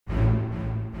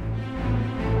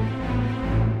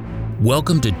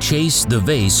Welcome to Chase the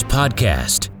Vase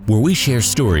podcast, where we share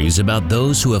stories about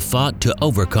those who have fought to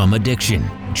overcome addiction.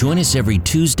 Join us every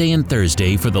Tuesday and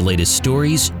Thursday for the latest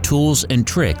stories, tools, and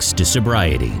tricks to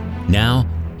sobriety. Now,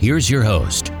 here's your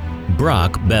host,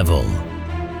 Brock Bevel.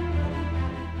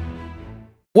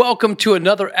 Welcome to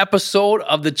another episode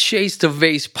of the Chase the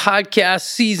Vase podcast,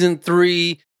 Season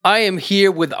 3. I am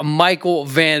here with Michael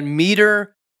Van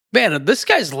Meter. Man, this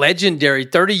guy's legendary.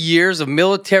 30 years of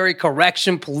military,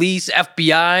 correction, police,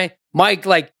 FBI. Mike,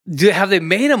 have they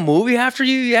made a movie after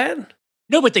you yet?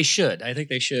 No, but they should. I think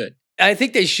they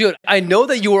should. I know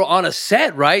that you were on a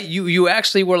set, right? You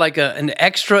actually were like an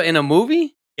extra in a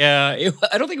movie? Yeah,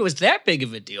 I don't think it was that big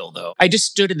of a deal, though. I just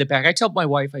stood in the back. I tell my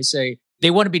wife, I say,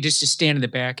 they wanted me just to stand in the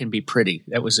back and be pretty.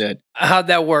 That was it. How'd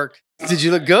that work? Did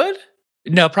you look good?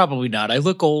 No, probably not. I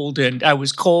look old and I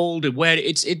was cold and wet.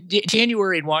 It's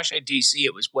January in Washington, D.C.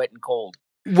 It was wet and cold.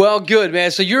 Well, good,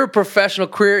 man. So you're a professional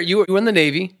career. You were in the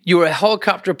Navy. You were a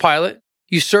helicopter pilot.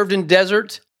 You served in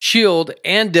Desert Shield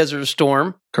and Desert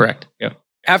Storm. Correct. Yeah.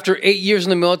 After 8 years in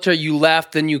the military, you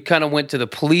left. Then you kind of went to the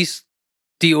police,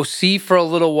 DOC for a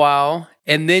little while.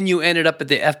 And then you ended up at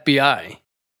the FBI.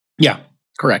 Yeah,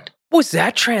 correct. What was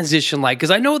that transition like? Because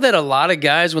I know that a lot of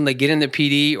guys, when they get into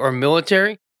PD or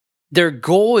military, their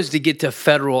goal is to get to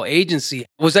federal agency.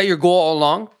 Was that your goal all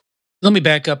along? Let me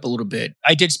back up a little bit.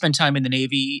 I did spend time in the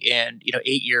Navy and, 8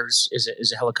 years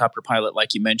as a helicopter pilot,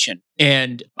 like you mentioned.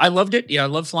 And I loved it. Yeah, I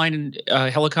love flying in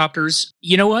helicopters.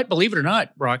 You know what? Believe it or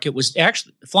not, Brock, it was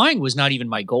actually, flying was not even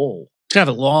my goal. It's kind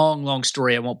of a long, long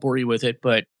story. I won't bore you with it.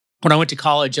 But when I went to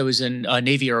college, I was in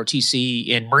Navy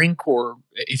ROTC and Marine Corps.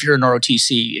 If you're in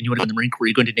ROTC and you want to go in the Marine Corps,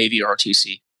 you go into Navy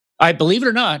ROTC. Believe it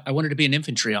or not, I wanted to be an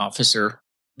infantry officer.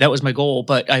 That was my goal,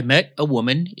 but I met a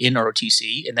woman in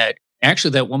ROTC, and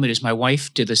that woman is my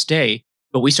wife to this day,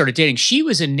 but we started dating. She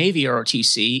was in Navy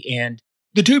ROTC, and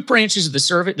the two branches of the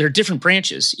service, they're different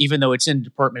branches, even though it's in the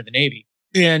Department of the Navy.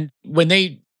 And when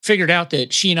they figured out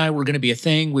that she and I were going to be a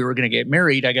thing, we were going to get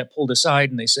married, I got pulled aside,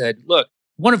 and they said, look,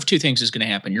 one of two things is going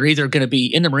to happen. You're either going to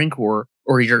be in the Marine Corps,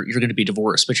 or you're going to be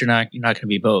divorced, but you're not going to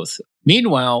be both.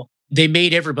 Meanwhile, they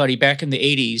made everybody back in the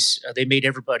 80s, they made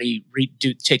everybody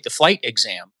take the flight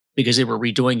exam because they were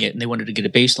redoing it and they wanted to get a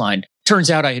baseline. Turns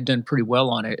out I had done pretty well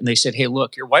on it. And they said, hey,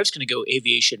 look, your wife's going to go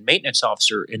aviation maintenance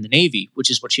officer in the Navy,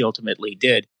 which is what she ultimately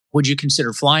did. Would you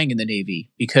consider flying in the Navy?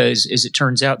 Because as it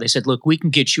turns out, they said, look, we can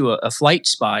get you a flight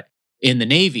spot in the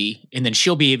Navy and then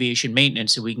she'll be aviation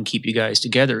maintenance and we can keep you guys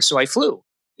together. So I flew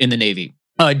in the Navy.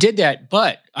 Did that.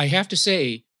 But I have to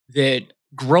say that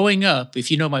growing up,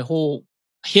 if you know my whole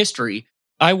history,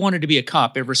 I wanted to be a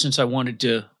cop ever since I wanted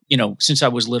to, since I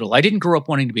was little. I didn't grow up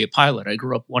wanting to be a pilot. I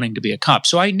grew up wanting to be a cop.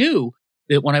 So I knew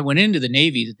that when I went into the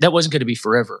Navy, that wasn't going to be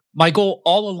forever. My goal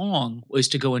all along was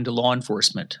to go into law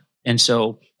enforcement. And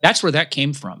so that's where that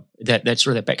came from. That's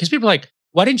where that back. Because people are like,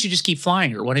 why didn't you just keep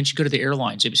flying? Or why didn't you go to the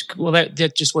airlines? It was, well,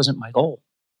 that just wasn't my goal.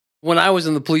 When I was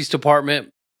in the police department,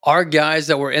 our guys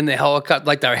that were in the helicopter,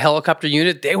 like our helicopter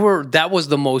unit, that was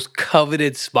the most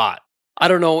coveted spot. I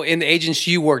don't know, in the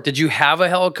agency you worked, did you have a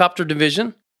helicopter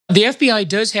division? The FBI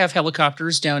does have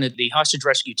helicopters down at the hostage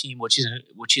rescue team, which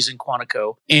is in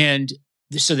Quantico. And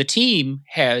so the team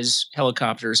has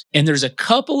helicopters. And there's a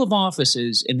couple of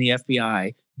offices in the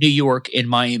FBI, New York and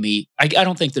Miami. I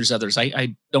don't think there's others.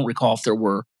 I don't recall if there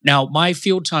were. Now, my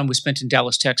field time was spent in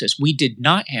Dallas, Texas. We did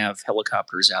not have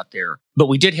helicopters out there, but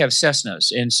we did have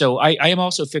Cessnas. And so I am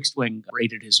also fixed wing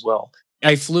rated as well.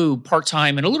 I flew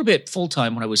part-time and a little bit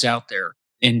full-time when I was out there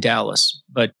in Dallas,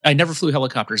 but I never flew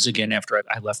helicopters again after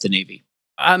I left the Navy.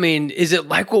 I mean, is it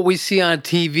like what we see on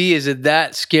TV? Is it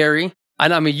that scary?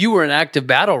 I mean, you were in active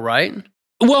battle, right?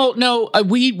 Well, no,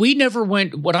 we never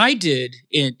went. What I did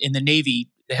in the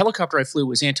Navy, the helicopter I flew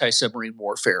was anti-submarine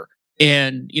warfare.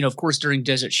 And, of course, during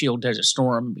Desert Shield, Desert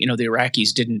Storm, the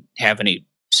Iraqis didn't have any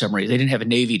submarines. They didn't have a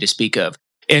Navy to speak of.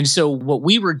 And so what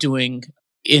we were doing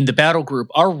in the battle group,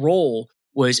 our role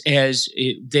was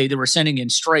they were sending in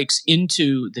strikes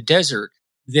into the desert,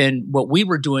 then what we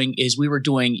were doing is we were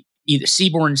doing either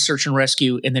seaborne search and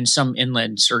rescue and then some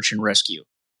inland search and rescue.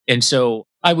 And so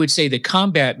I would say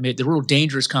the real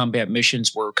dangerous combat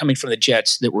missions were coming from the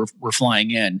jets that were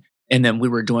flying in, and then we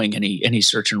were doing any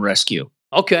search and rescue.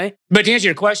 Okay. But to answer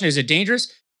your question, is it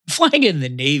dangerous? Flying in the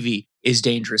Navy is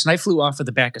dangerous. And I flew off of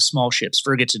the back of small ships,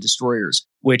 frigates and destroyers,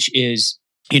 which is,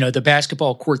 the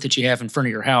basketball court that you have in front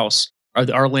of your house.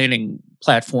 Our landing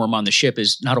platform on the ship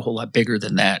is not a whole lot bigger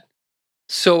than that.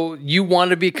 So you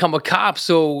wanted to become a cop.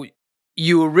 So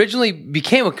you originally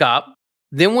became a cop,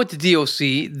 then went to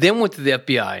DOC, then went to the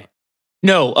FBI.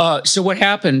 No. So what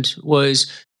happened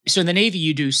was So in the Navy,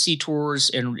 you do sea tours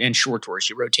and shore tours.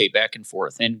 You rotate back and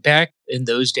forth. And back in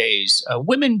those days,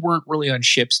 women weren't really on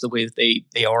ships the way that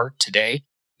they are today.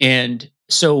 And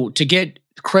so to get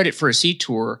credit for a sea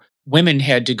tour, women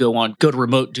had to go to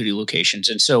remote duty locations.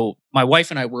 And so my wife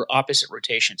and I were opposite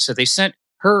rotations. So they sent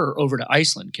her over to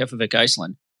Iceland, Keflavik,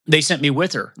 Iceland. They sent me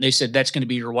with her. They said, that's going to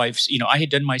be your wife's, I had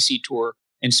done my sea tour.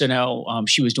 And so now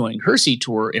she was doing her sea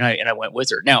tour and I went with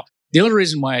her. Now, the only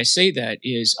reason why I say that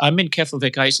is I'm in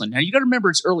Keflavik, Iceland. Now, you got to remember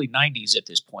it's early 90s at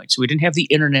this point. So we didn't have the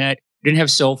internet, we didn't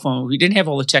have cell phone, we didn't have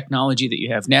all the technology that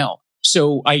you have now.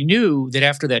 So I knew that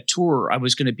after that tour, I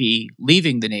was going to be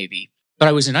leaving the Navy, but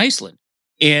I was in Iceland.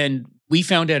 And we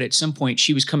found out at some point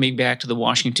she was coming back to the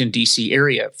Washington, D.C.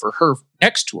 area for her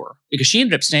next tour because she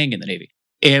ended up staying in the Navy.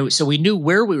 And so we knew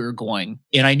where we were going,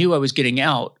 and I knew I was getting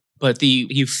out. But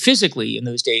you physically in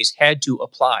those days had to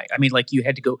apply. I mean, like you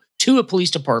had to go to a police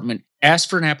department, ask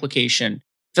for an application,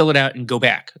 fill it out, and go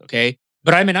back. Okay.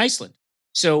 But I'm in Iceland.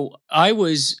 So I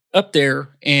was up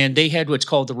there and they had what's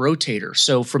called the rotator.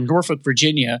 So from Norfolk,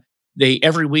 Virginia,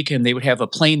 every weekend they would have a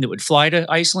plane that would fly to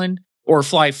Iceland or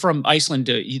fly from Iceland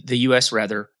to the US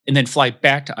rather, and then fly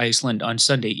back to Iceland on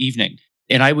Sunday evening.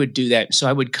 And I would do that. So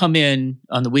I would come in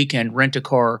on the weekend, rent a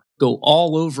car, go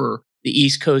all over the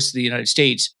East Coast of the United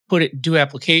States, do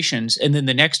applications. And then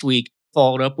the next week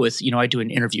followed up with, I do an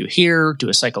interview here, do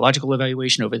a psychological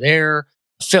evaluation over there,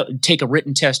 take a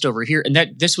written test over here.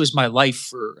 And this was my life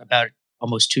for about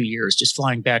almost 2 years, just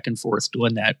flying back and forth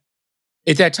doing that.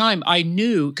 At that time, I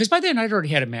knew, because by then I'd already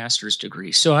had a master's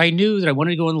degree. So I knew that I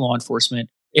wanted to go in law enforcement.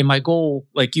 And my goal,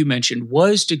 like you mentioned,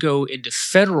 was to go into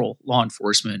federal law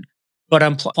enforcement. But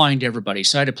I'm applying to everybody.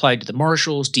 So I'd applied to the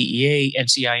Marshals, DEA,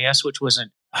 NCIS, which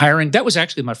wasn't hiring. That was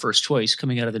actually my first choice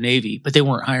coming out of the Navy, but they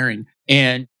weren't hiring.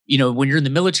 And, when you're in the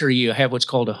military, you have what's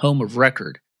called a home of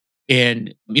record.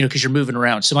 And, because you're moving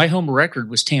around. So my home of record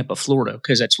was Tampa, Florida,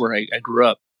 because that's where I grew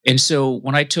up. And so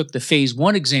when I took the phase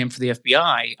 1 exam for the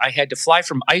FBI, I had to fly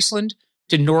from Iceland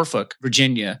to Norfolk,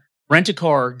 Virginia, rent a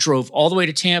car, drove all the way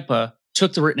to Tampa,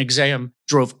 took the written exam,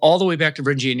 drove all the way back to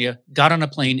Virginia, got on a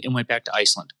plane and went back to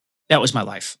Iceland. That was my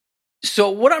life. So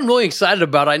what I'm really excited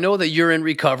about, I know that you're in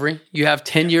recovery. You have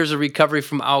 10 years of recovery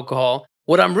from alcohol.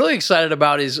 What I'm really excited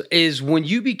about is when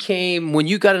you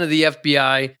got into the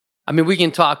FBI, I mean, we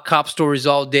can talk cop stories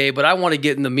all day, but I want to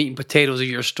get in the meat and potatoes of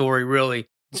your story, really.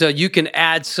 So you can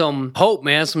add some hope,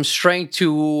 man, some strength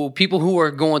to people who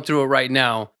are going through it right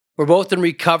now. We're both in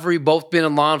recovery, both been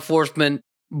in law enforcement,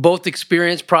 both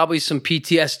experienced probably some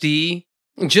PTSD,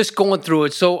 just going through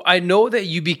it. So I know that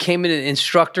you became an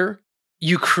instructor.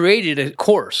 You created a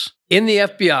course in the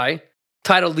FBI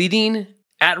titled Leading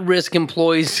At-Risk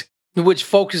Employees, which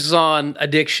focuses on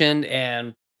addiction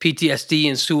and PTSD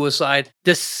and suicide.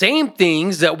 The same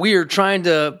things that we are trying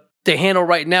to handle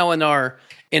right now in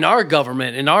our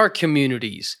government, in our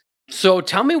communities. So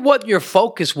tell me what your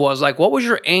focus was. Like, what was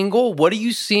your angle? What are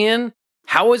you seeing?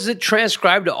 How is it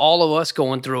transcribed to all of us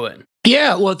going through it?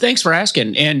 Yeah, well, thanks for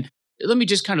asking. And let me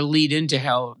just kind of lead into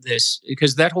how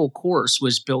because that whole course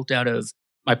was built out of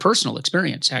my personal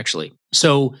experience, actually.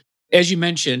 So as you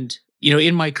mentioned,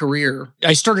 in my career,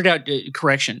 I started out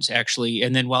corrections, actually.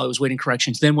 And then while I was waiting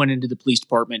corrections, then went into the police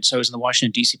department. So I was in the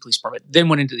Washington, D.C. Police Department, then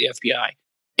went into the FBI.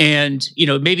 And,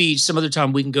 maybe some other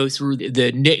time we can go through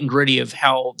the nit and gritty of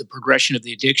how the progression of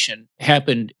the addiction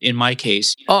happened in my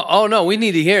case. Oh no, we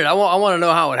need to hear it. I want to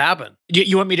know how it happened.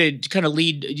 You want me to kind of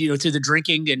lead, through the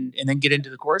drinking and then get into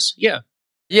the course? Yeah.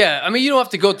 Yeah. I mean, you don't have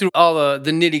to go through all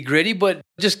the nitty gritty, but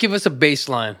just give us a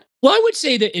baseline. Well, I would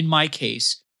say that in my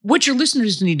case, what your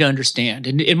listeners need to understand,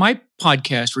 and in my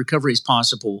podcast, Recovery is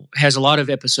Possible, has a lot of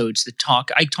episodes that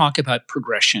I talk about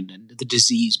progression and the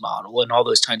disease model and all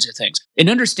those kinds of things. And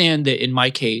understand that in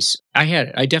my case,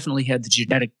 I definitely had the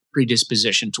genetic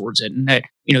predisposition towards it. And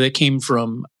that came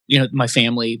from, my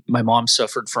family. My mom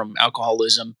suffered from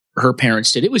alcoholism. Her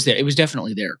parents did. It was there. It was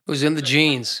definitely there. It was in the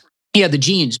genes. Yeah, the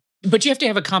genes. But you have to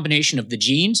have a combination of the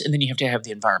genes and then you have to have the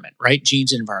environment, right?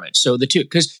 Genes and environment. So the two,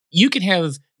 because you can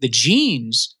have the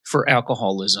genes for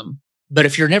alcoholism, but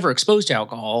if you're never exposed to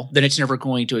alcohol, then it's never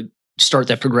going to start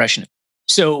that progression.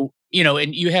 So,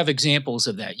 and you have examples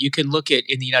of that. You can look at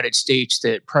in the United States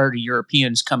that prior to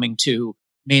Europeans coming to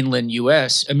mainland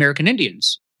US, American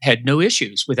Indians had no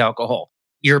issues with alcohol.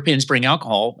 Europeans bring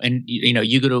alcohol and,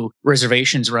 you go to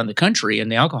reservations around the country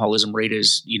and the alcoholism rate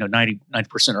is,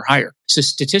 99% or higher. So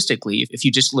statistically, if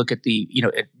you just look at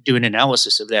do an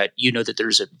analysis of that, that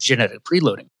there's a genetic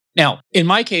preloading. Now, in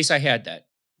my case, I had that.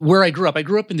 Where I grew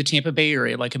up in the Tampa Bay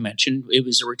area, like I mentioned. It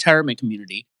was a retirement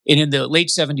community. And in the late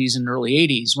 70s and early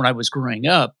 80s, when I was growing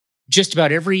up, just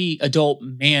about every adult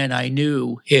man I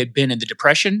knew had been in the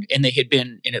Depression, and they had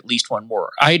been in at least one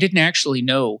war. I didn't actually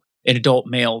know an adult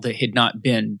male that had not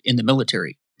been in the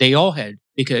military. They all had,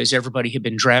 because everybody had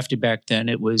been drafted back then.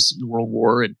 It was World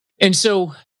War. And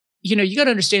so, you got to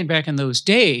understand, back in those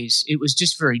days, it was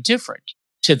just very different.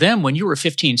 To them, when you were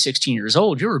 15, 16 years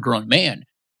old, you were a grown man.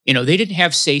 They didn't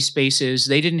have safe spaces.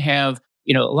 They didn't have,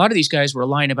 a lot of these guys were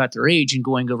lying about their age and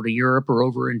going over to Europe or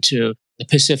over into the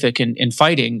Pacific and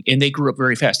fighting, and they grew up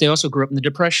very fast. They also grew up in the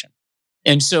Depression.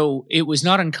 And so it was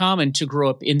not uncommon to grow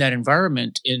up in that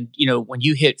environment. And, when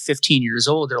you hit 15 years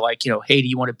old, they're like, hey, do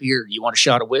you want a beer? Do you want a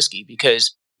shot of whiskey?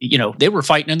 Because, they were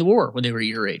fighting in the war when they were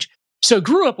your age. So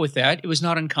grew up with that. It was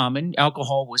not uncommon.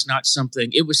 Alcohol was not something,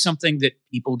 it was something that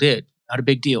people did, not a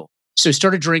big deal. So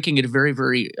started drinking at a very,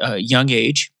 very young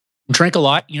age. Drank a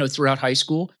lot, throughout high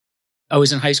school. I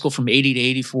was in high school from 80 to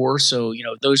 84. So,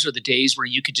 those are the days where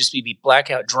you could just be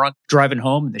blackout drunk driving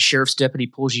home, and the sheriff's deputy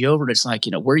pulls you over and it's like,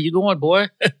 where are you going, boy?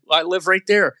 Well, I live right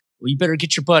there. Well, you better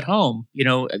get your butt home.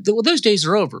 Those days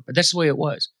are over, but that's the way it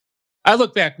was. I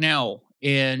look back now,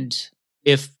 and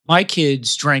if my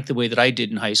kids drank the way that I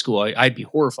did in high school, I'd be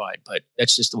horrified, but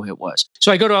that's just the way it was.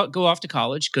 So I go off to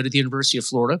college, go to the University of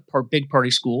Florida, big party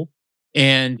school.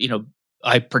 And,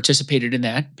 I participated in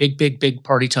that big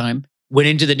party time. Went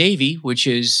into the Navy, which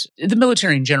is the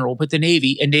military in general, but the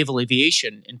Navy and naval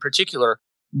aviation in particular,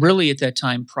 really at that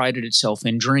time prided itself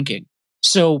in drinking.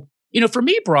 So, for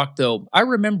me, Brock, though, I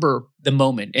remember the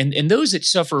moment, and those that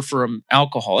suffer from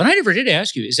alcohol, and I never did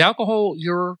ask you, is alcohol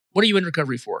what are you in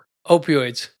recovery for?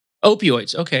 Opioids.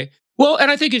 Opioids, okay. Well,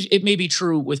 and I think it may be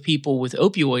true with people with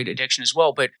opioid addiction as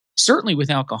well, but certainly with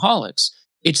alcoholics,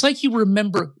 it's like you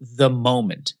remember the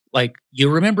moment. Like you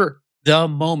remember the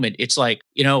moment. It's like,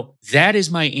 that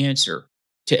is my answer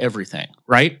to everything,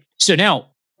 right? So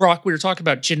now, Brock, we were talking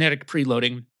about genetic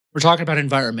preloading. We're talking about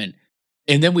environment.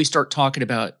 And then we start talking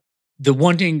about the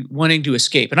wanting to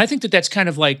escape. And I think that that's kind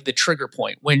of like the trigger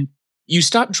point. When you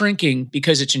stop drinking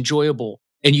because it's enjoyable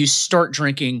and you start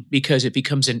drinking because it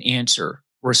becomes an answer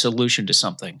or a solution to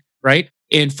something, right?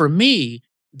 And for me,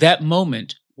 that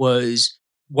moment was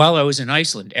while I was in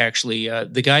Iceland, actually.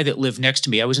 The guy that lived next to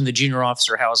me, I was in the junior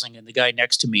officer housing, and the guy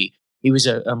next to me, he was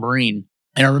a Marine.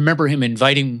 And I remember him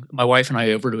inviting my wife and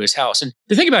I over to his house. And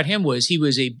the thing about him was he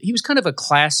was kind of a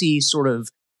classy, sort of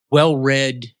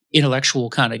well-read, intellectual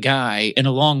kind of guy. And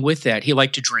along with that, he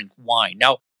liked to drink wine.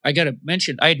 Now, I got to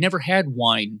mention, I had never had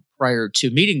wine prior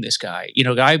to meeting this guy.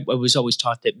 I was always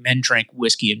taught that men drank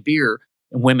whiskey and beer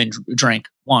and women drank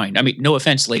wine. I mean, no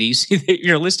offense, ladies,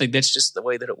 you're listening. That's just the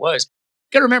way that it was.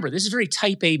 Got to remember, this is a very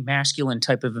type A masculine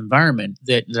type of environment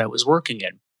that I was working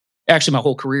in. Actually, my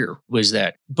whole career was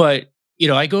that. But,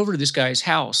 I go over to this guy's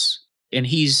house, and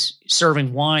he's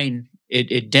serving wine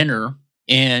at dinner,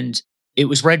 and it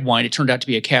was red wine. It turned out to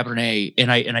be a Cabernet, and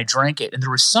I drank it. And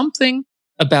there was something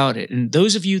about it. And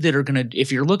those of you that are going to,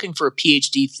 if you're looking for a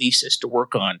PhD thesis to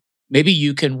work on, maybe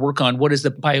you can work on what is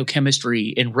the biochemistry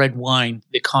in red wine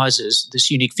that causes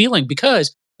this unique feeling,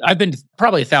 because I've been to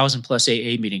probably 1,000 plus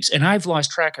AA meetings, and I've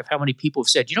lost track of how many people have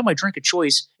said, my drink of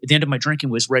choice at the end of my drinking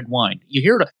was red wine. You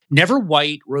hear it, never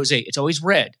white, rosé. It's always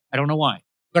red. I don't know why.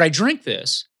 But I drink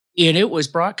this, and it was,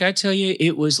 Brock, I tell you,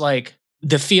 it was like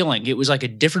the feeling. It was like a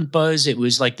different buzz. It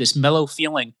was like this mellow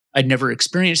feeling I'd never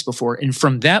experienced before. And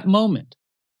from that moment,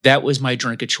 that was my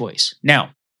drink of choice.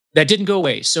 Now, that didn't go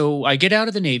away. So I get out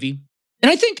of the Navy. And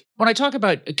I think when I talk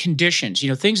about conditions,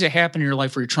 things that happen in your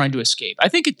life where you're trying to escape, I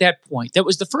think at that point, that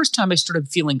was the first time I started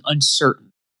feeling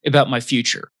uncertain about my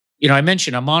future. I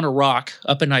mentioned I'm on a rock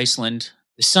up in Iceland.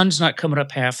 The sun's not coming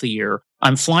up half the year.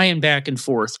 I'm flying back and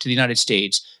forth to the United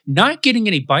States, not getting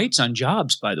any bites on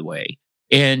jobs, by the way.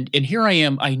 And here I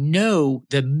am. I know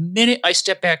the minute I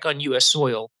step back on U.S.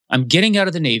 soil, I'm getting out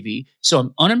of the Navy. So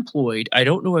I'm unemployed. I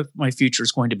don't know what my future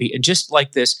is going to be. And just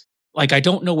like this, I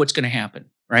don't know what's going to happen.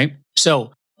 Right?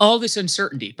 So all this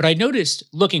uncertainty. But I noticed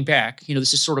looking back,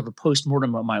 this is sort of a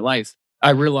postmortem of my life.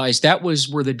 I realized that was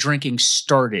where the drinking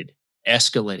started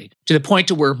escalating to the point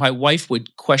to where my wife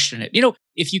would question it.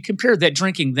 If you compare that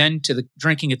drinking then to the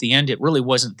drinking at the end, it really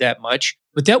wasn't that much.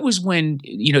 But that was when,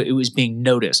 it was being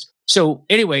noticed. So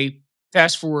anyway,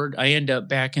 fast forward, I end up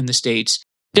back in the States,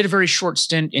 did a very short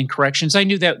stint in corrections. I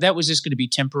knew that was just going to be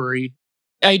temporary.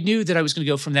 I knew that I was going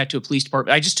to go from that to a police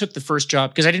department. I just took the first job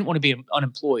because I didn't want to be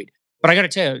unemployed. But I got to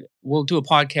tell you, we'll do a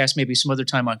podcast maybe some other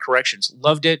time on corrections.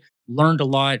 Loved it, learned a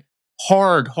lot.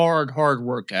 Hard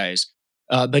work, guys.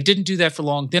 But didn't do that for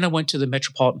long. Then I went to the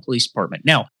Metropolitan Police Department.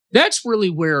 Now, that's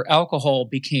really where alcohol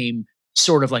became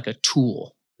sort of like a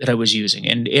tool that I was using.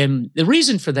 And the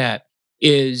reason for that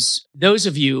is those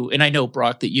of you, and I know,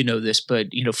 Brock, that you know this, but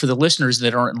for the listeners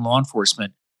that aren't in law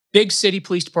enforcement, big city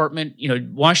police department,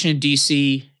 Washington,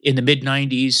 D.C. in the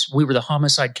mid-90s, we were the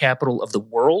homicide capital of the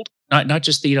world, not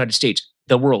just the United States,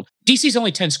 the world. D.C. is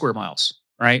only 10 square miles,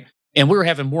 right? And we were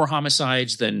having more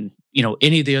homicides than,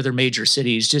 any of the other major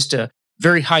cities, just a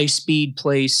very high-speed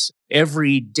place.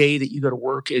 Every day that you go to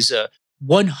work is a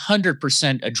 100%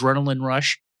 adrenaline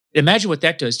rush. Imagine what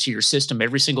that does to your system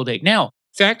every single day. Now,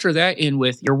 factor that in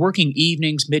with you're working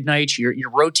evenings, midnights, you're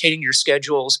rotating your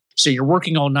schedules. So you're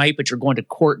working all night, but you're going to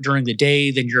court during the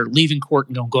day. Then you're leaving court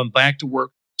and going back to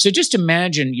work. So just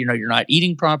imagine, you're not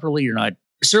eating properly. You're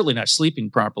certainly not sleeping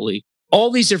properly.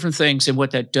 All these different things and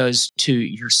what that does to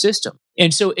your system.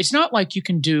 And so it's not like you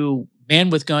can do man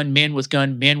with gun, man with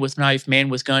gun, man with knife, man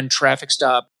with gun, traffic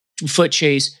stop, foot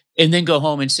chase, and then go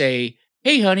home and say,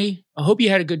 hey, honey, I hope you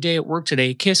had a good day at work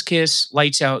today. Kiss, kiss,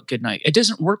 lights out, good night. It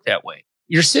doesn't work that way.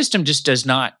 Your system just does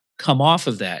not come off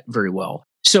of that very well.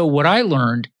 So what I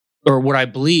learned, or what I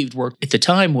believed worked at the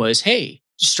time, was, hey,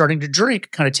 starting to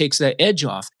drink kind of takes that edge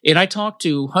off. And I talk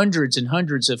to hundreds and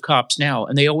hundreds of cops now,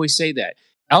 and they always say that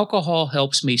alcohol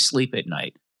helps me sleep at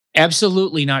night.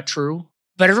 Absolutely not true,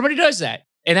 but everybody does that.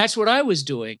 And that's what I was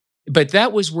doing. But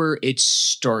that was where it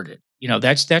started.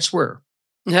 That's where.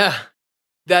 Yeah,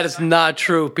 that is not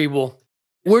true, people.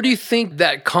 Where do you think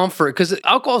that comfort, because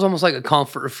alcohol is almost like a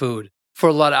comfort food for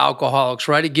a lot of alcoholics,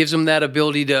 right? It gives them that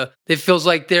ability it feels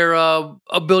like their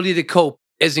ability to cope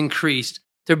is increased,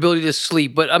 their ability to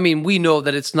sleep. But I mean, we know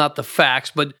that it's not the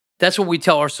facts, but that's what we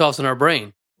tell ourselves in our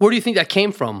brain. Where do you think that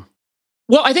came from?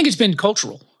 Well, I think it's been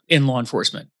cultural in law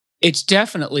enforcement. It's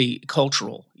definitely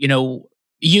cultural.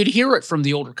 You'd hear it from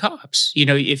the older cops.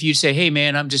 If you say, hey,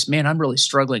 man, I'm really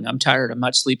struggling. I'm tired. I'm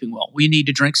not sleeping well. We need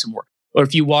to drink some more. Or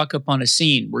if you walk up on a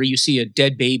scene where you see a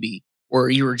dead baby, or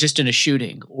you were just in a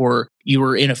shooting, or you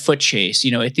were in a foot chase,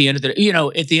 at the end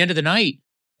of the night,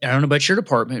 I don't know about your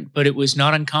department, but it was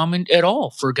not uncommon at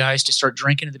all for guys to start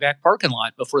drinking in the back parking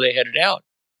lot before they headed out.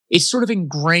 It's sort of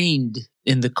ingrained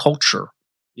in the culture.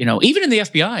 Even in the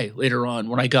FBI later on,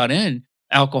 when I got in,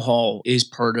 alcohol is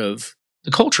part of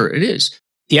the culture. It is.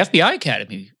 The FBI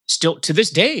Academy, still to this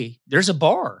day, there's a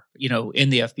bar, in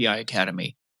the FBI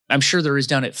Academy. I'm sure there is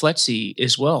down at FLETC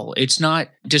as well. It's not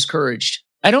discouraged.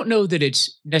 I don't know that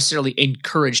it's necessarily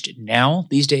encouraged now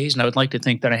these days, and I would like to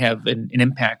think that I have an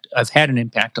impact. I've had an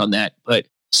impact on that, but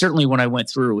certainly when I went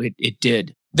through, it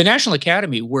did. The National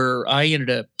Academy, where I ended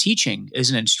up teaching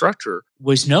as an instructor,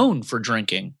 was known for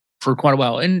drinking for quite a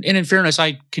while. And in fairness,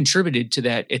 I contributed to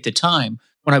that at the time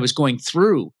when I was going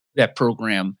through that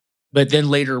program. But then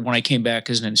later, when I came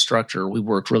back as an instructor, we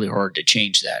worked really hard to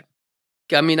change that.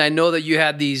 I mean, I know that you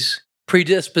had these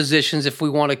predispositions, if we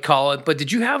want to call it, but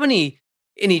did you have any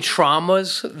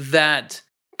traumas that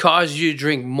caused you to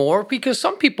drink more? Because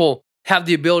some people have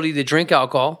the ability to drink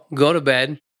alcohol, go to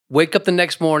bed, wake up the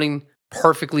next morning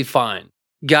perfectly fine.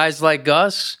 Guys like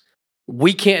us,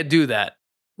 we can't do that,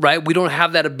 right? We don't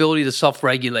have that ability to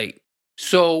self-regulate.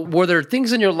 So were there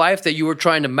things in your life that you were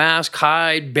trying to mask,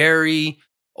 hide, bury,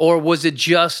 or was it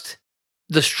just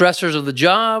the stressors of the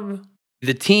job,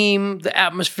 the team, the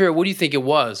atmosphere? What do you think it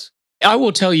was? I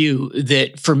will tell you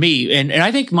that for me, and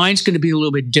I think mine's going to be a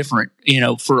little bit different,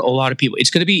 for a lot of people. It's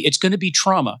going to be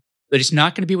trauma, but it's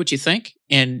not going to be what you think.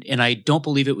 And I don't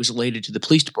believe it was related to the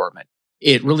police department.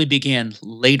 It really began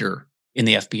later in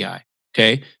the FBI.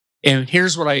 Okay. And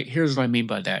here's what I mean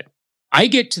by that. I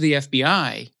get to the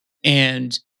FBI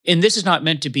and this is not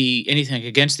meant to be anything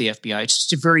against the FBI. It's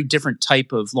just a very different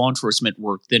type of law enforcement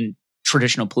work than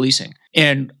traditional policing.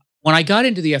 And when I got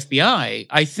into the FBI,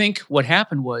 I think what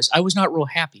happened was I was not real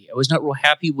happy. I was not real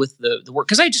happy with the work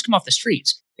because I had just come off the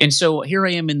streets. And so here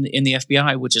I am in the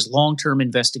FBI, which is long-term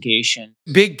investigation.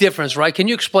 Big difference, right? Can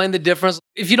you explain the difference?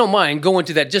 If you don't mind, go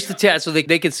into that just a tad so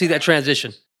they can see that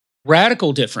transition.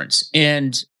 Radical difference.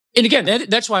 And again,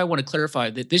 that's why I want to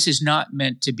clarify that this is not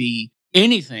meant to be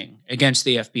anything against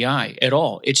the FBI at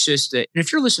all. It's just that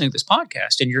if you're listening to this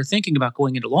podcast and you're thinking about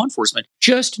going into law enforcement,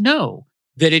 just know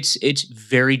that it's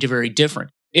very, very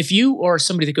different. If you are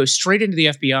somebody that goes straight into the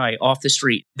FBI off the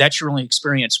street, that's your only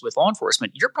experience with law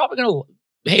enforcement, you're probably going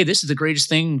to, hey, this is the greatest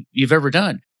thing you've ever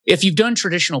done. If you've done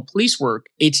traditional police work,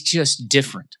 it's just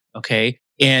different, okay?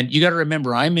 And you got to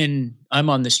remember, I'm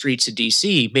on the streets of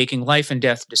DC making life and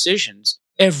death decisions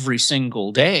every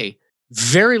single day.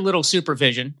 Very little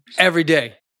supervision. Every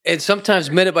day. And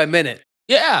sometimes minute by minute.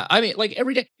 Yeah, I mean, like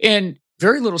every day. And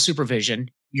very little supervision.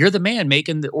 You're the man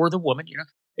making or the woman,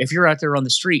 if you're out there on the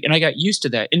street. And I got used to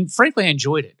that. And frankly, I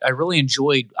enjoyed it.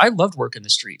 I loved working the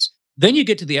streets. Then you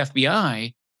get to the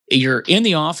FBI, you're in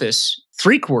the office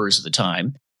 3/4 of the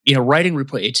time. writing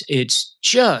report. It's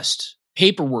just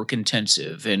paperwork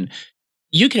intensive, and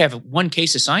you could have one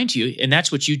case assigned to you, and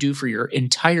that's what you do for your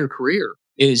entire career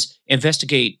is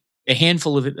investigate a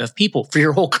handful of people for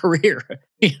your whole career,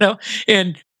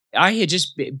 And I had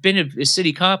just been a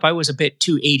city cop. I was a bit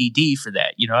too ADD for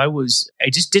that. I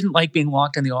just didn't like being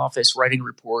locked in the office, writing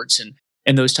reports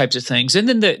and those types of things. And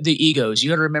then the egos, you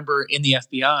got to remember in the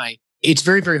FBI, it's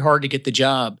very, very hard to get the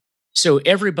job. So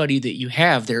everybody that you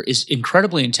have there is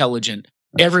incredibly intelligent.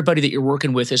 Everybody that you're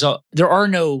working with there are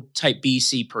no type B,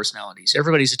 C personalities.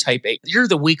 Everybody's a type A. You're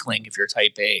the weakling if you're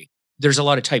type A. There's a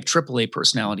lot of type AAA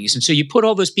personalities. And so you put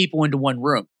all those people into one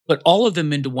room, put all of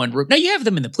them into one room. Now you have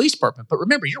them in the police department, but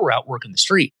remember, you're out working the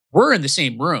street. We're in the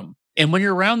same room. And when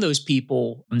you're around those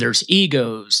people, there's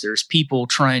egos, there's people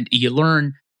you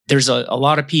learn. There's a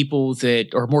lot of people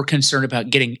that are more concerned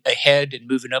about getting ahead and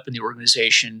moving up in the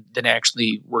organization than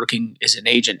actually working as an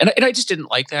agent. And I just didn't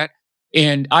like that.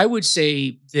 And I would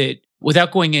say that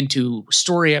without going into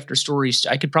story after story,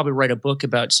 I could probably write a book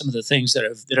about some of the things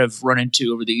that I've run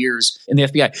into over the years in the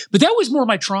FBI. But that was more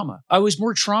my trauma. I was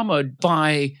more traumatized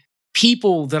by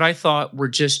people that I thought were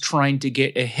just trying to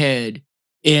get ahead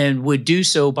and would do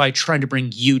so by trying to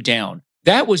bring you down.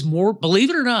 That was more, believe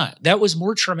it or not, that was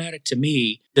more traumatic to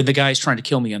me than the guys trying to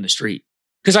kill me on the street.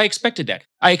 Because I expected that.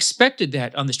 I expected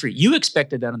that on the street. You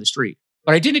expected that on the street.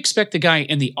 But I didn't expect the guy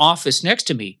in the office next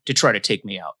to me to try to take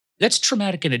me out. That's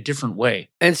traumatic in a different way.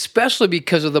 And especially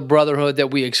because of the brotherhood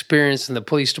that we experienced in the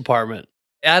police department.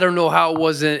 I don't know how it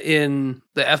was in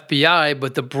the FBI,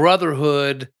 but the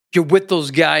brotherhood, you're with those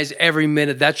guys every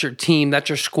minute. That's your team. That's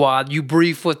your squad. You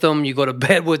brief with them. You go to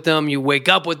bed with them. You wake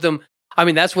up with them. I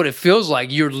mean, that's what it feels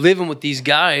like. You're living with these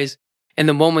guys, and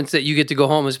the moments that you get to go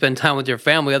home and spend time with your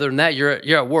family, other than that, you're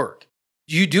at work.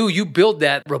 You build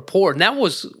that rapport. And that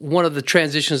was one of the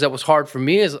transitions that was hard for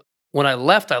me is when I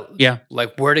left,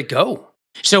 like, where'd it go?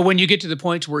 So when you get to the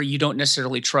point where you don't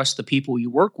necessarily trust the people you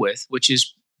work with, which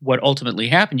is what ultimately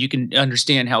happened, you can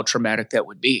understand how traumatic that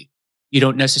would be. You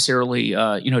don't necessarily,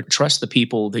 trust the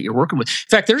people that you're working with. In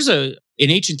fact, there's an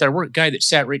agent that I work, guy that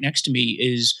sat right next to me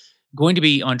is going to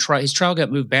be on trial. His trial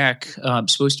got moved back,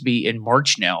 supposed to be in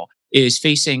March now, is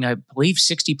facing, I believe,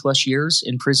 60 plus years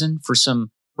in prison for some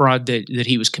fraud that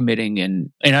he was committing.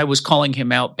 And I was calling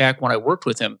him out back when I worked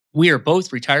with him. We are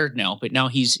both retired now, but now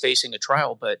he's facing a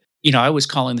trial. But, I was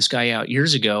calling this guy out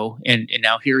years ago, and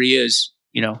now here he is,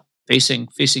 facing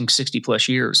 60 plus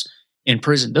years in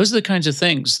prison. Those are the kinds of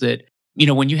things that,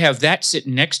 when you have that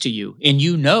sitting next to you and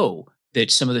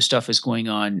that some of the stuff is going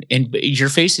on and you're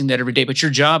facing that every day, but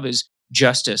your job is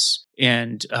justice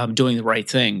and doing the right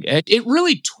thing. It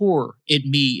really tore at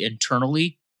me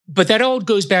internally. But that all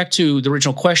goes back to the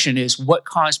original question is what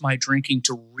caused my drinking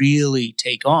to really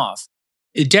take off?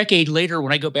 A decade later,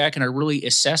 when I go back and I really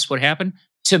assess what happened,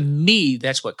 to me,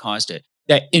 that's what caused it.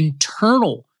 That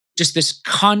internal, just this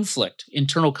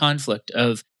internal conflict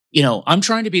of, I'm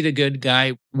trying to be the good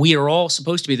guy. We are all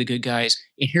supposed to be the good guys.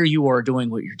 And here you are doing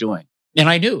what you're doing. And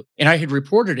I knew, and I had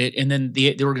reported it. And then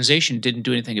the organization didn't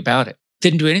do anything about it.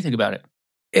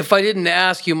 If I didn't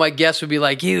ask you, my guess would be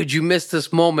like, huge, you missed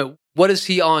this moment. What is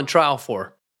he on trial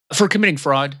for? For committing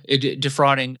fraud,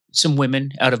 defrauding some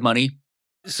women out of money.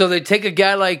 So they take a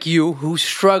guy like you who's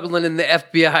struggling in the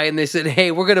FBI and they said,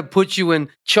 hey, we're going to put you in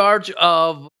charge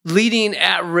of leading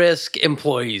at-risk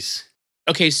employees.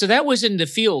 Okay, so that was in the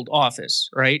field office,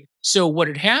 right? So what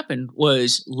had happened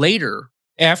was later,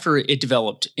 after it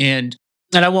developed, and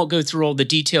I won't go through all the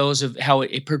details of how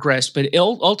it progressed, but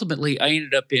ultimately I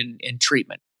ended up in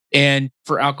treatment and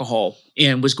for alcohol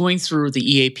and was going through the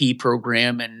EAP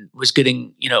program and was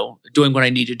getting, doing what I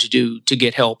needed to do to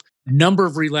get help. Number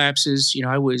of relapses,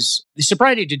 the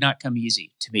sobriety did not come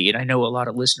easy to me. And I know a lot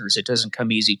of listeners, it doesn't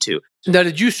come easy too. Now,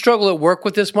 did you struggle at work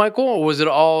with this, Michael, or was it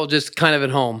all just kind of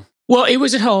at home? Well, it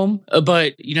was at home,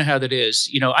 but you know how that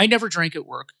is. I never drank at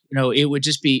work. It would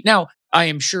just be, now I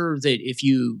am sure that if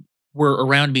you were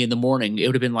around me in the morning, it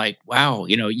would have been like, wow,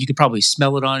 you could probably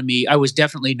smell it on me. I was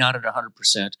definitely not at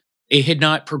 100%. It had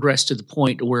not progressed to the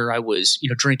point where I was,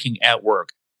 drinking at work.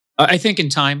 I think in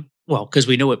time, well, because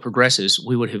we know it progresses,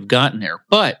 we would have gotten there.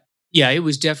 But yeah, it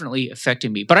was definitely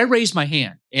affecting me. But I raised my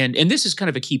hand. And this is kind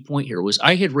of a key point here was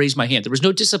I had raised my hand. There was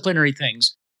no disciplinary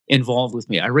things involved with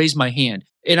me. I raised my hand.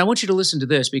 And I want you to listen to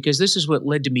this because this is what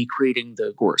led to me creating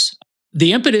the course.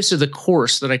 The impetus of the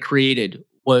course that I created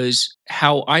was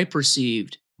how I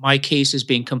perceived my case as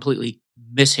being completely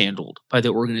mishandled by the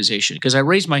organization because I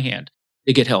raised my hand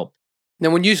to get help.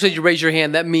 Now, when you said you raised your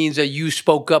hand, that means that you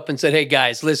spoke up and said, hey,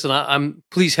 guys, listen, I'm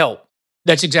please help.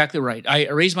 That's exactly right. I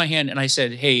raised my hand and I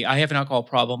said, hey, I have an alcohol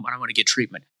problem and I want to get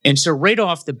treatment. And so right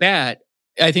off the bat,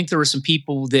 I think there were some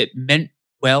people that meant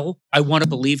well. I want to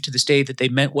believe to this day that they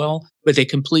meant well, but they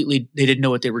didn't know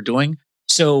what they were doing.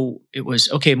 So it was,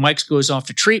 okay, Mike goes off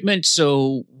to treatment,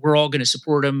 so we're all going to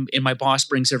support him. And my boss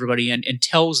brings everybody in and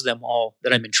tells them all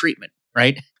that I'm in treatment,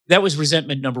 right? That was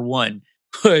resentment number one,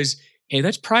 was, hey,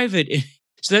 that's private.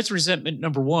 So that's resentment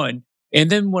number one. And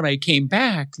then when I came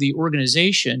back, the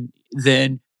organization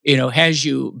then, has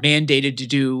you mandated to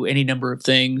do any number of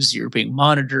things. You're being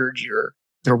monitored.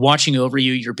 They're watching over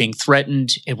you. You're being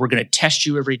threatened, and we're going to test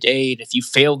you every day. And if you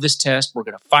fail this test, we're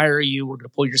going to fire you. We're going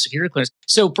to pull your security clearance.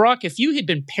 So, Brock, if you had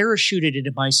been parachuted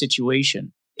into my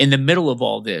situation in the middle of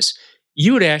all this,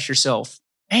 you would ask yourself,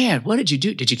 man, what did you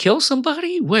do? Did you kill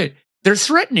somebody? What? They're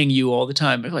threatening you all the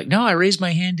time. They're like, no, I raised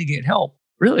my hand to get help.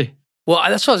 Really? Well,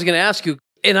 that's what I was going to ask you.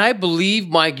 And I believe,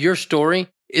 Mike, your story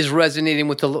is resonating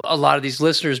with a lot of these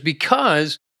listeners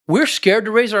because we're scared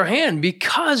to raise our hand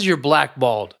because you're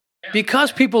blackballed.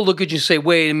 Because people look at you and say,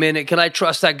 wait a minute, can I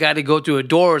trust that guy to go through a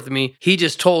door with me? He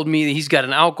just told me that he's got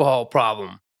an alcohol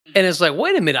problem. And it's like,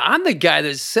 wait a minute, I'm the guy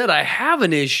that said I have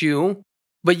an issue,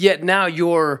 but yet now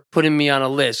you're putting me on a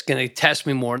list, going to test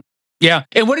me more. Yeah.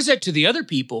 And what is that to the other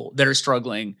people that are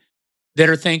struggling, that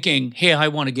are thinking, hey, I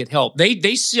want to get help?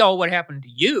 They see all what happened to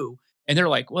you, and they're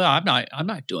like, well, I'm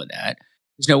not doing that.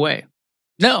 There's no way.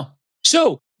 No.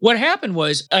 So what happened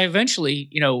was I eventually,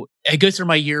 I go through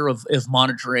my year of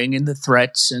monitoring and the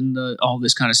threats and all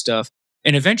this kind of stuff.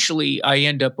 And eventually I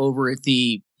end up over at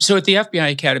the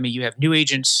FBI Academy, you have new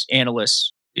agents,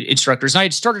 analysts, instructors. And I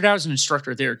had started out as an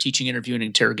instructor there teaching interview and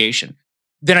interrogation.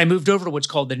 Then I moved over to what's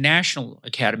called the National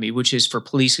Academy, which is for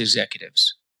police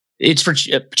executives. It's for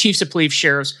chiefs of police,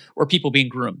 sheriffs, or people being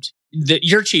groomed.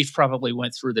 Your chief probably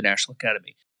went through the National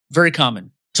Academy. Very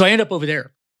common. So I end up over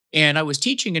there. And I was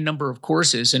teaching a number of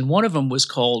courses, and one of them was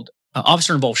called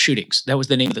Officer-Involved Shootings. That was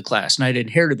the name of the class, and I had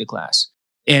inherited the class.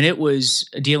 And it was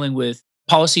dealing with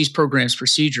policies, programs,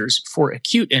 procedures for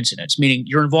acute incidents, meaning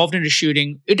you're involved in a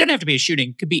shooting. It doesn't have to be a shooting.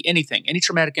 It could be anything, any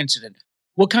traumatic incident.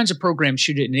 What kinds of programs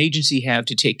should an agency have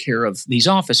to take care of these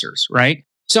officers, right?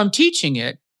 So I'm teaching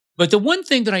it, but the one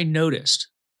thing that I noticed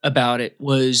about it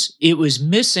was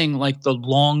missing like the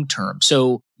long term.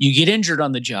 So you get injured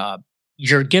on the job.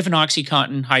 You're given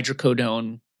OxyContin,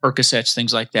 hydrocodone, Percocets,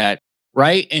 things like that,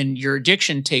 right? And your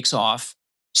addiction takes off.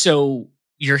 So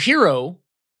your hero,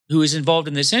 who is involved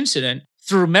in this incident,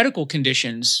 through medical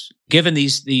conditions, given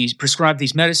these prescribed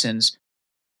these medicines,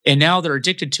 and now they're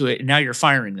addicted to it, and now you're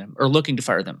firing them or looking to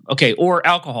fire them. Okay, or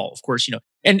alcohol, of course,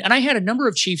 And I had a number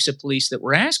of chiefs of police that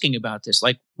were asking about this,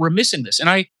 like, we're missing this. And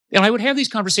I would have these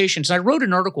conversations. I wrote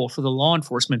an article for the Law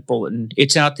Enforcement Bulletin.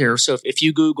 It's out there. So if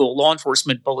you Google Law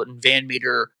Enforcement Bulletin, Van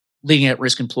Meter, leading at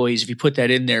risk employees, if you put that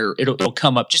in there, it'll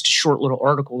come up. Just a short little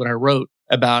article that I wrote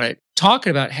about it, talking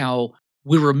about how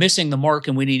we were missing the mark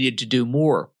and we needed to do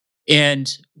more.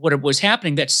 And what was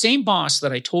happening, that same boss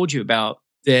that I told you about,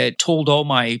 that told all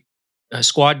my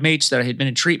squad mates that I had been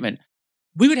in treatment,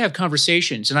 we would have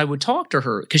conversations, and I would talk to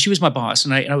her because she was my boss,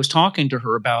 and I was talking to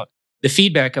her about the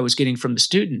feedback I was getting from the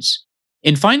students.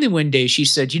 And finally one day she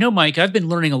said, Mike, I've been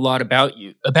learning a lot about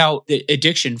you, about the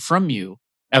addiction from you.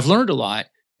 I've learned a lot.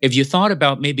 Have you thought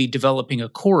about maybe developing a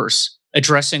course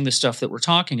addressing the stuff that we're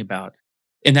talking about?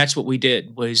 And that's what we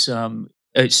did was,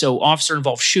 so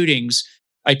officer-involved shootings,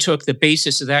 I took the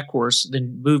basis of that course,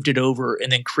 then moved it over,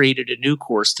 and then created a new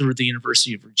course through the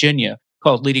University of Virginia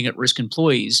called Leading at Risk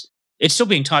Employees. It's still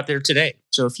being taught there today.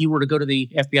 So if you were to go to the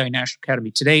FBI National Academy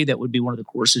today, that would be one of the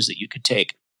courses that you could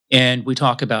take. And we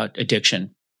talk about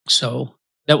addiction. So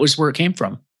that was where it came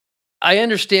from. I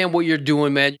understand what you're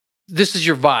doing, man. This is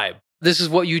your vibe. This is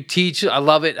what you teach. I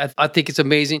love it. I think it's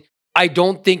amazing. I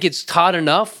don't think it's taught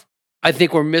enough. I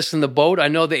think we're missing the boat. I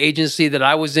know the agency that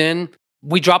I was in,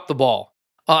 we dropped the ball.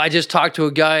 I just talked to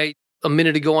a guy a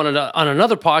minute ago on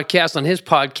another podcast, on his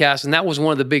podcast, and that was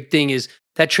one of the big things is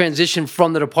that transition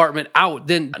from the department out.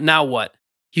 Then now what?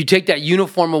 You take that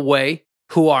uniform away.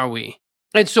 Who are we?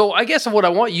 And so I guess what I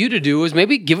want you to do is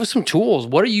maybe give us some tools.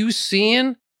 What are you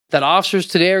seeing that officers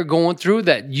today are going through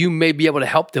that you may be able to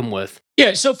help them with?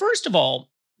 Yeah. So first of all,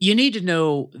 you need to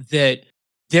know that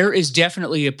there is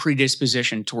definitely a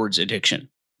predisposition towards addiction.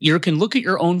 You can look at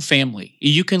your own family.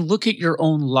 You can look at your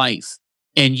own life,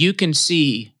 and you can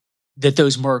see that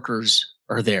those markers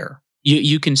are there.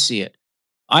 You can see it.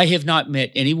 I have not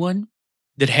met anyone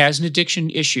that has an addiction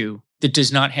issue that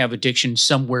does not have addiction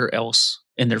somewhere else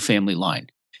in their family line.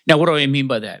 Now, what do I mean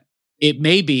by that? It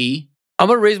may be. I'm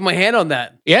going to raise my hand on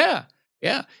that. Yeah.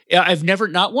 I've never,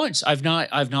 not once. I've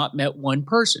not met one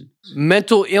person.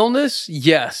 Mental illness,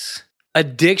 yes.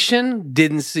 Addiction,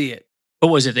 didn't see it. But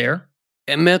was it there?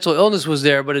 And mental illness was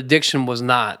there, but addiction was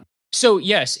not. So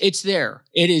yes, it's there.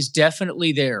 It is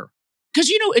definitely there.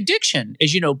 Because, addiction,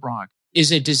 as you know, Brock,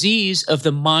 is a disease of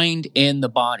the mind and the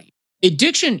body.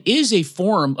 Addiction is a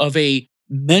form of a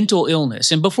mental illness.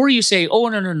 And before you say, oh,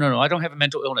 no, I don't have a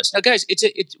mental illness. Now, guys,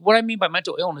 it's what I mean by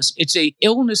mental illness. It's a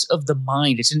illness of the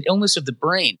mind. It's an illness of the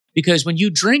brain. Because when you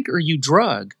drink or you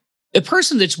drug, a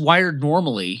person that's wired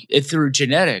normally through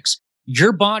genetics,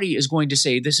 your body is going to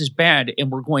say, this is bad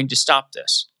and we're going to stop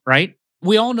this, right?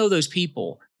 We all know those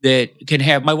people that can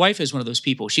have, my wife is one of those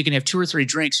people. She can have 2 or 3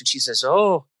 drinks and she says,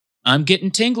 oh, I'm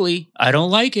getting tingly. I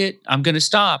don't like it. I'm going to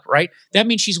stop, right? That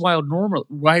means she's wired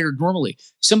normally.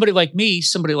 Somebody like me,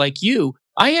 somebody like you,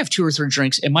 I have 2 or 3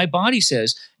 drinks and my body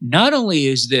says, not only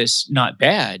is this not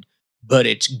bad, but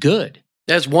it's good.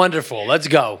 That's wonderful. Let's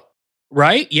go.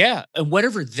 Right? Yeah. And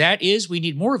whatever that is, we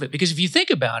need more of it. Because if you think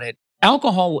about it,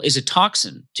 alcohol is a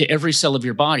toxin to every cell of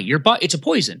your body. It's a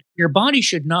poison. Your body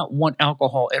should not want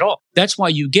alcohol at all. That's why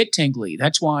you get tingly.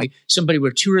 That's why somebody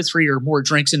with 2 or 3 or more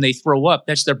drinks and they throw up,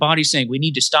 that's their body saying, we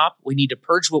need to stop. We need to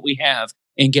purge what we have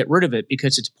and get rid of it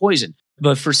because it's poison.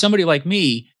 But for somebody like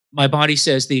me, my body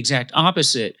says the exact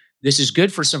opposite. This is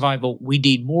good for survival. We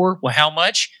need more. Well, how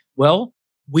much? Well,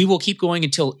 we will keep going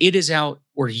until it is out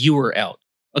or you are out.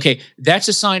 Okay, that's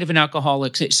a sign of an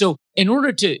alcoholic. So in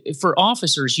order for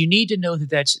officers, you need to know that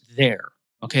that's there.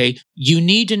 Okay, you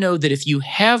need to know that if you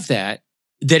have that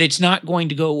it's not going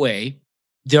to go away.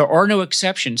 There are no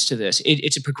exceptions to this.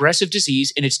 It's a progressive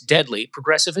disease and it's deadly,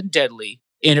 progressive and deadly,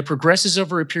 and it progresses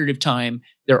over a period of time.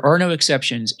 There are no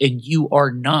exceptions, and you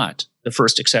are not the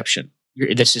first exception.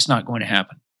 That's just not going to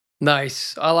happen.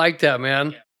 Nice. I like that,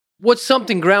 man. What's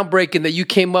something groundbreaking that you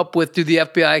came up with through the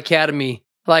FBI Academy,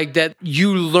 like that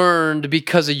you learned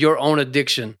because of your own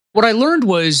addiction? What I learned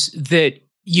was that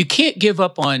you can't give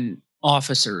up on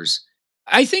officers.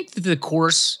 I think that the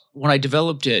course, when I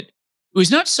developed it, it was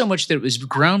not so much that it was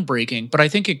groundbreaking, but I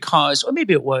think it caused, or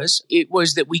maybe it was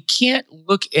that we can't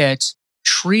look at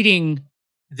treating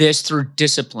this through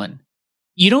discipline.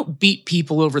 You don't beat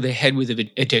people over the head with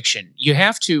addiction. You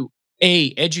have to,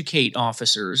 educate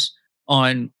officers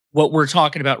on what we're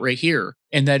talking about right here,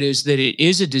 and that is that it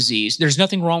is a disease. There's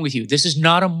nothing wrong with you. This is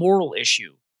not a moral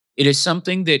issue. It is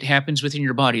something that happens within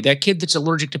your body. That kid that's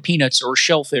allergic to peanuts or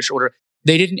shellfish or whatever,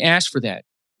 they didn't ask for that.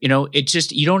 You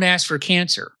don't ask for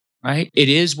cancer, right? It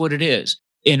is what it is.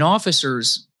 And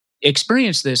officers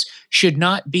experience this should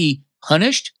not be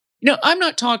punished. I'm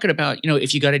not talking about,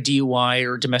 if you got a DUI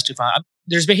or domestic violence.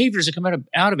 There's behaviors that come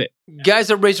out of it. Guys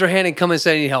that raise their hand and come and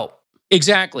say, I need help.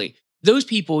 Exactly. Those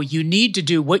people, you need to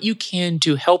do what you can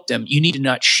to help them. You need to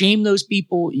not shame those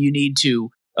people. You need to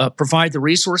provide the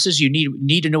resources. You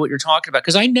need to know what you're talking about.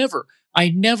 Because I never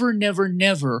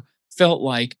felt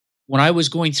like when I was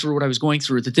going through what I was going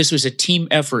through, that this was a team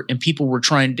effort and people were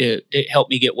trying to help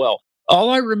me get well. All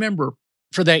I remember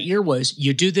for that year was,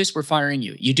 you do this, we're firing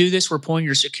you. You do this, we're pulling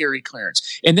your security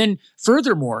clearance. And then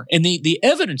furthermore, and the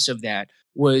evidence of that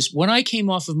was when I came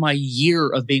off of my year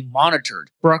of being monitored.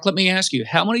 Brock, let me ask you,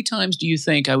 how many times do you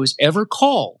think I was ever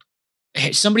called?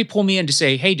 Somebody pull me in to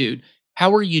say, hey, dude,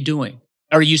 how are you doing?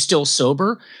 Are you still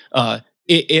sober?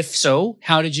 If so,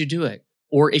 how did you do it?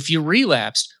 Or if you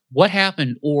relapsed, what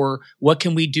happened? Or what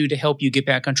can we do to help you get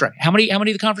back on track? How many of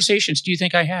the conversations do you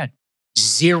think I had?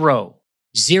 Zero.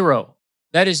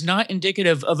 That is not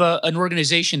indicative of an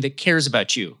organization that cares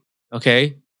about you.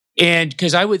 Okay. And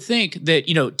because I would think that,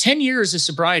 10 years of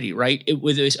sobriety, right? It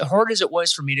was as hard as it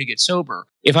was for me to get sober.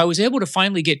 If I was able to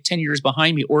finally get 10 years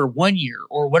behind me or 1 year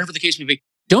or whatever the case may be,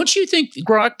 don't you think,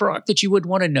 Brock, that you would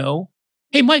want to know,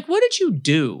 hey, Mike, what did you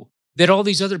do that all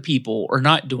these other people are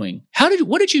not doing?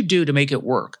 What did you do to make it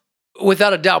work?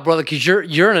 Without a doubt, brother, because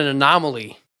you're an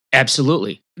anomaly.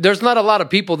 Absolutely. There's not a lot of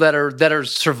people that are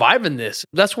surviving this.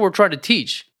 That's what we're trying to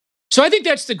teach. So I think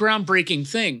that's the groundbreaking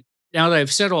thing. Now that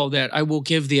I've said all that, I will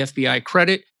give the FBI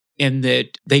credit in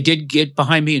that they did get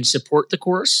behind me and support the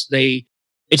course.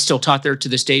 It's still taught there to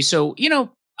this day. So,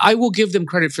 I will give them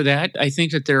credit for that. I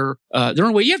think that they're their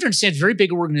own way. You have to understand, very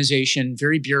big organization,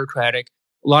 very bureaucratic,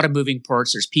 a lot of moving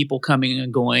parts. There's people coming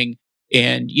and going.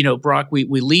 And, Brock, we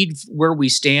lead where we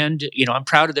stand. I'm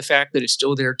proud of the fact that it's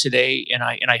still there today. And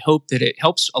I hope that it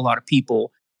helps a lot of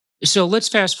people. So let's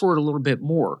fast forward a little bit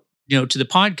more, to the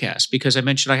podcast, because I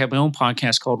mentioned I have my own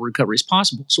podcast called Recovery is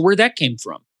Possible. So where that came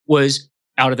from was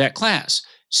out of that class.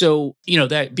 So,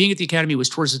 that being at the academy was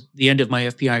towards the end of my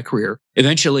FBI career.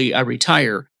 Eventually I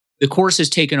retire. The course has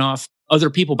taken off other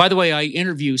people. By the way, I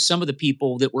interview some of the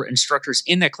people that were instructors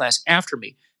in that class after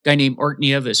me. A guy named Art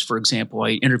Nieves, for example,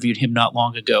 I interviewed him not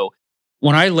long ago.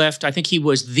 When I left, I think he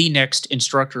was the next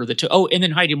instructor and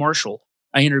then Heidi Marshall,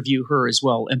 I interviewed her as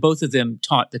well. And both of them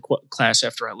taught the class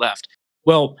after I left.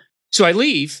 Well, So I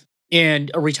leave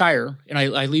and retire, and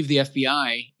I leave the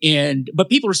FBI, but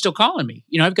people are still calling me.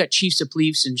 I've got chiefs of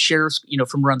police and sheriffs,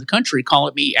 from around the country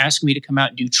calling me, asking me to come out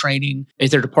and do training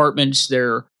at their departments.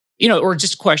 They're, or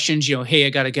just questions, hey, I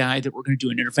got a guy that we're going to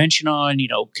do an intervention on,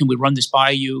 can we run this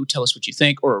by you? Tell us what you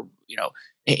think. Or,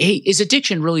 hey, is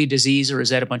addiction really a disease or is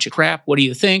that a bunch of crap? What do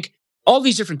you think? All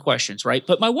these different questions, right?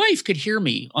 But my wife could hear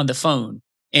me on the phone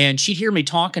and she'd hear me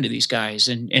talking to these guys.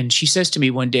 And she says to me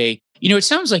one day, it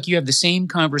sounds like you have the same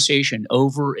conversation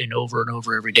over and over and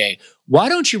over every day. Why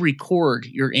don't you record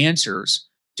your answers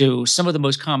to some of the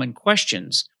most common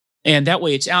questions? And that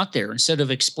way it's out there. Instead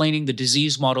of explaining the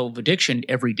disease model of addiction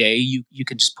every day, you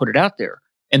can just put it out there.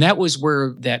 And that was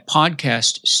where that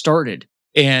podcast started.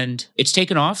 And it's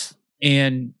taken off.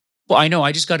 And I know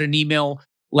I just got an email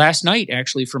last night,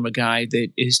 actually, from a guy that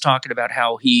is talking about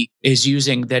how he is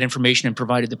using that information and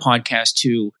provided the podcast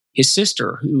to his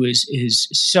sister, who is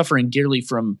suffering dearly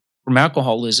from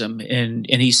alcoholism. And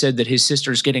he said that his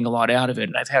sister is getting a lot out of it.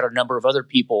 And I've had a number of other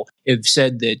people have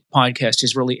said that podcast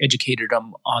has really educated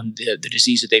them on the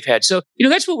disease that they've had. So,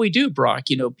 that's what we do, Brock.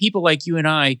 People like you and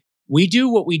I, we do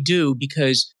what we do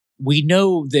because we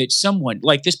know that someone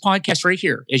like this podcast right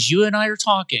here, as you and I are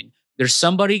talking, there's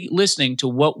somebody listening to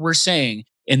what we're saying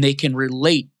and they can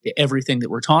relate to everything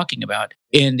that we're talking about.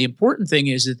 And the important thing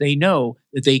is that they know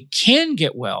that they can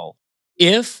get well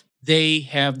if they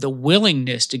have the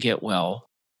willingness to get well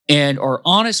and are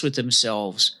honest with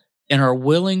themselves and are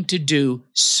willing to do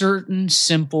certain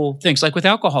simple things. Like with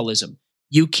alcoholism,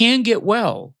 you can get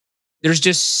well. There's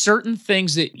just certain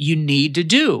things that you need to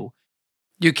do.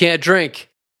 You can't drink.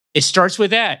 It starts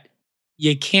with that.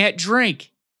 You can't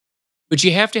drink, but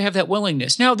you have to have that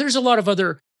willingness. Now, there's a lot of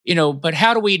other, but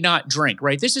how do we not drink,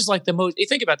 right? This is like the most,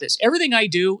 think about this. Everything I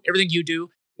do, everything you do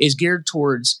is geared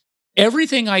towards,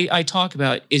 everything I talk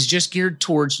about is just geared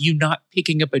towards you not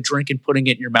picking up a drink and putting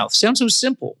it in your mouth. Sounds so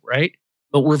simple, right?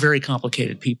 But we're very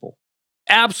complicated people.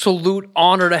 Absolute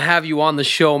honor to have you on the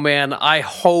show, man. I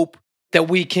hope that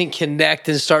we can connect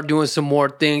and start doing some more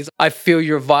things. I feel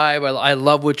your vibe. I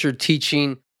love what you're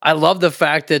teaching. I love the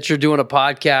fact that you're doing a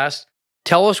podcast.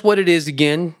 Tell us what it is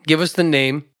again. Give us the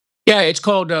name. Yeah, it's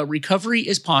called Recovery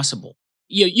is Possible.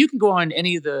 You can go on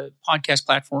any of the podcast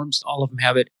platforms. All of them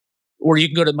have it. Or you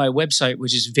can go to my website,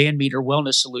 which is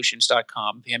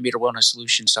vanmeterwellnesssolutions.com,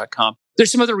 vanmeterwellnesssolutions.com.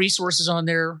 There's some other resources on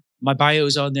there. My bio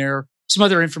is on there, some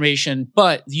other information,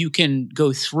 but you can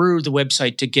go through the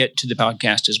website to get to the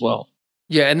podcast as well.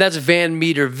 Yeah, and that's Van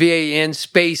Meter, VAN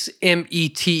space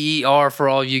METER for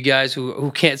all you guys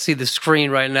who can't see the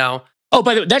screen right now. Oh,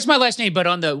 by the way, that's my last name, but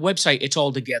on the website, it's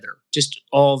all together, just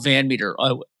all Van Meter.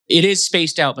 It is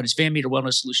spaced out, but it's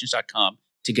vanmeterwellnesssolutions.com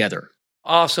together.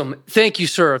 Awesome. Thank you,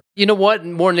 sir. You know what?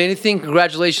 More than anything,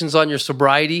 congratulations on your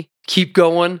sobriety. Keep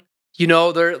going.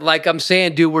 They're like I'm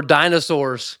saying, dude, we're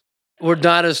dinosaurs. We're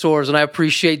dinosaurs, and I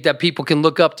appreciate that people can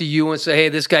look up to you and say, hey,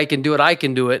 this guy can do it. I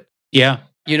can do it. Yeah.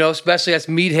 Especially as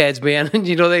meatheads, man.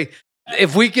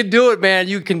 If we can do it, man,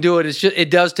 you can do it. It's just,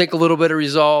 it does take a little bit of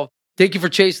resolve. Thank you for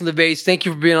chasing the base. Thank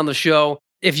you for being on the show.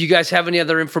 If you guys have any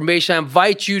other information, I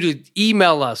invite you to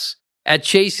email us at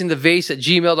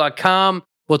chasingthevase@gmail.com.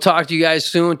 We'll talk to you guys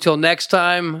soon. Until next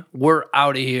time, we're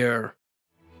out of here.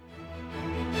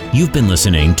 You've been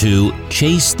listening to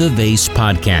Chase the Vase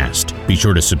Podcast. Be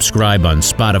sure to subscribe on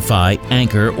Spotify,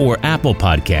 Anchor, or Apple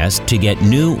Podcasts to get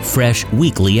new, fresh,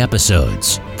 weekly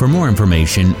episodes. For more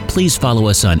information, please follow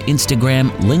us on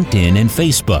Instagram, LinkedIn, and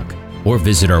Facebook, or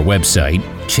visit our website,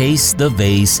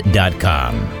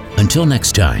 chasethevase.com. Until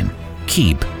next time,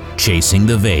 keep chasing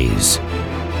the vase.